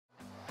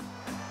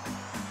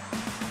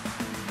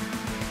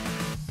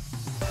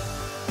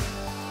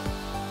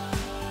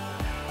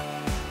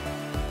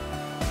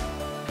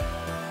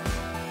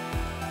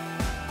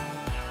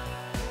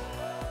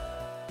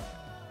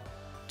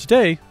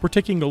Today, we're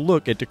taking a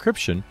look at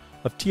decryption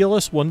of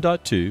TLS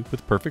 1.2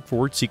 with perfect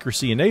forward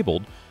secrecy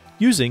enabled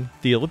using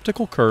the Elliptic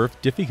Curve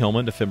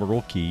Diffie-Hellman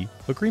Ephemeral Key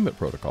Agreement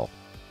Protocol.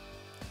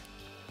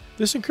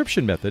 This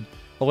encryption method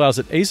allows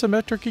an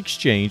asymmetric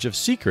exchange of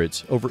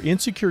secrets over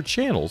insecure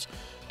channels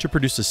to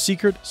produce a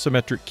secret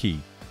symmetric key.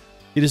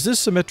 It is this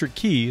symmetric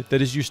key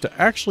that is used to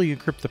actually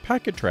encrypt the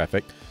packet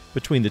traffic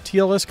between the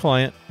TLS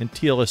client and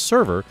TLS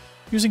server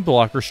using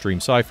blocker stream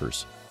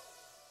ciphers.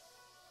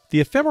 The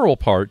ephemeral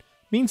part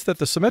means that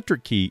the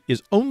symmetric key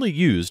is only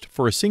used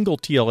for a single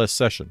TLS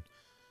session.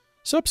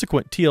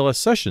 Subsequent TLS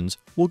sessions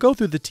will go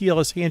through the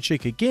TLS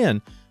handshake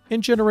again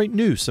and generate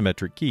new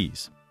symmetric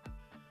keys.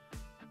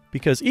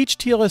 Because each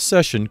TLS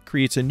session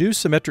creates a new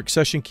symmetric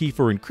session key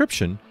for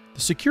encryption,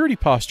 the security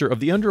posture of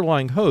the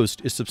underlying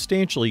host is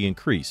substantially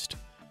increased.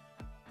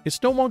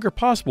 It's no longer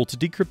possible to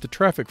decrypt the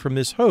traffic from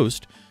this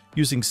host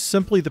using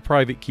simply the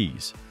private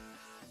keys.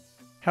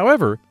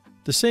 However,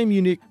 the same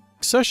unique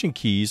session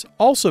keys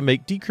also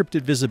make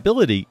decrypted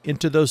visibility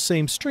into those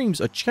same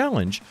streams a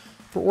challenge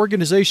for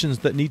organizations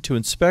that need to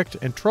inspect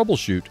and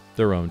troubleshoot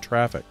their own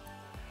traffic.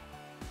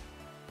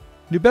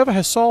 Nubeva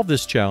has solved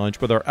this challenge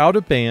with our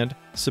out-of-band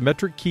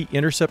symmetric key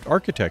intercept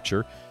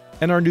architecture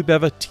and our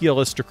Nubeva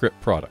TLS Decrypt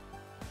product.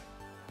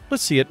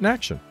 Let's see it in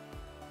action.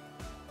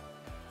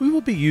 We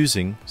will be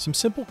using some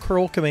simple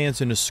curl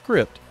commands in a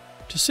script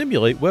to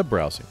simulate web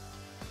browsing.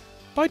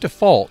 By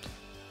default,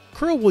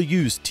 curl will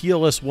use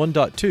TLS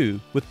 1.2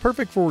 with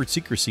perfect forward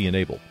secrecy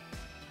enabled.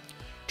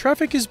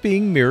 Traffic is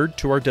being mirrored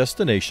to our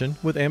destination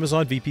with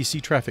Amazon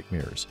VPC traffic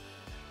mirrors,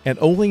 and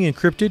only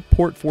encrypted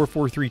port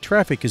 443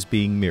 traffic is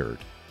being mirrored.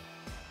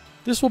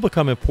 This will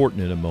become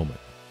important in a moment.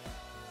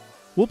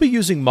 We'll be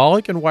using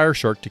Moloch and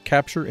Wireshark to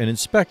capture and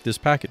inspect this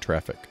packet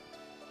traffic.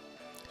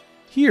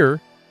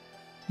 Here,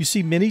 you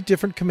see many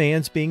different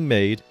commands being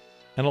made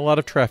and a lot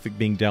of traffic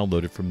being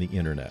downloaded from the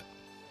internet.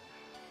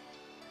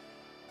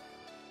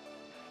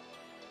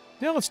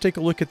 Now let's take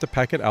a look at the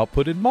packet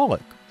output in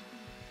Moloch.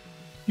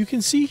 You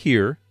can see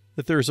here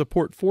that there is a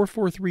port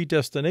 443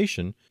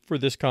 destination for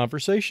this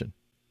conversation.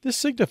 This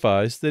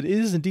signifies that it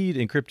is indeed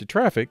encrypted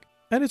traffic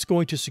and it's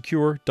going to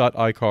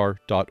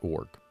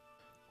secure.icar.org.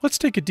 Let's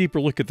take a deeper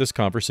look at this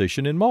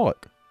conversation in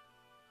Moloch.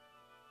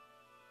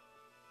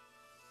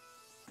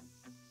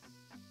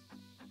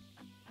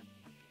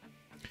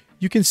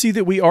 You can see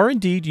that we are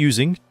indeed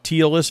using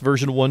TLS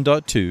version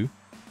 1.2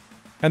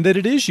 and that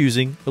it is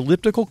using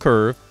Elliptic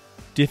Curve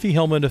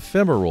Diffie-Hellman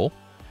Ephemeral,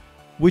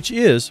 which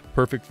is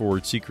perfect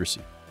forward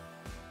secrecy.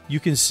 You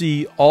can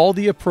see all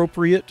the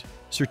appropriate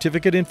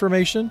certificate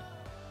information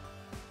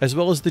as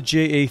well as the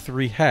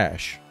JA3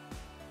 hash.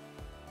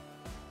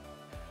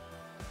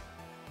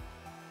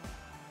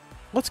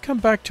 Let's come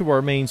back to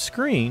our main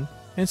screen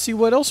and see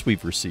what else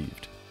we've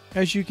received.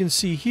 As you can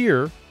see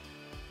here,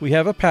 we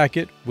have a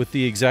packet with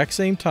the exact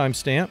same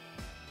timestamp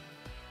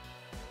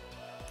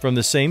from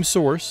the same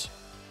source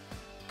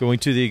going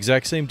to the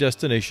exact same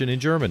destination in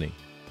Germany.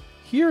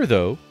 Here,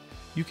 though,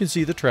 you can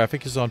see the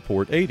traffic is on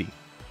port 80.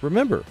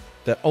 Remember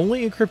that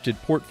only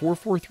encrypted port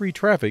 443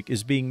 traffic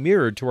is being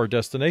mirrored to our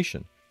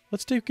destination.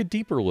 Let's take a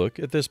deeper look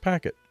at this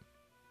packet.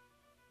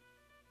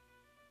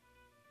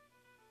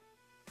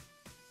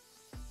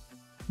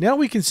 Now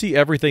we can see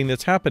everything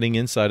that's happening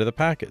inside of the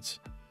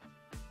packets.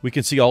 We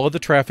can see all of the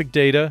traffic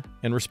data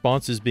and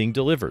responses being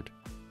delivered.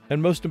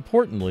 And most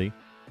importantly,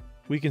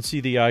 we can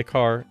see the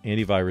ICAR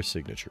antivirus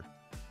signature.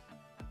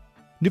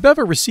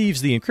 Nubeva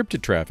receives the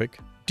encrypted traffic,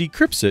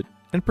 decrypts it,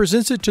 and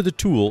presents it to the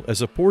tool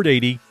as a port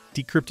 80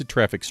 decrypted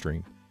traffic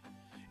stream.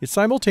 It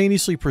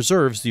simultaneously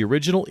preserves the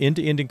original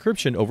end-to-end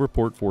encryption over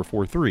port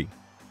 443.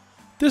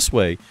 This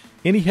way,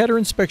 any header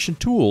inspection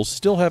tools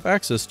still have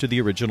access to the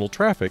original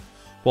traffic,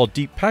 while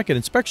deep packet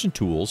inspection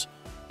tools,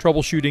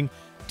 troubleshooting,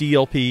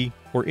 DLP,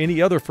 or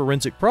any other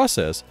forensic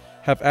process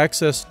have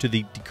access to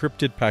the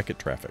decrypted packet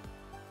traffic.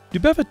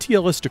 Nubeva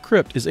TLS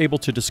Decrypt is able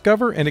to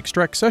discover and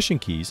extract session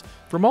keys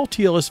from all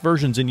TLS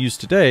versions in use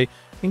today,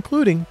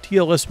 including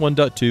TLS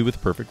 1.2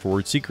 with perfect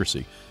forward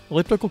secrecy,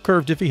 Elliptic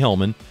Curve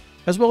Diffie-Hellman,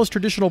 as well as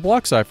traditional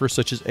block ciphers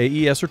such as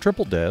AES or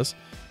Triple DES,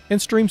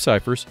 and stream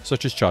ciphers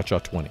such as Cha-Cha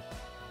 20.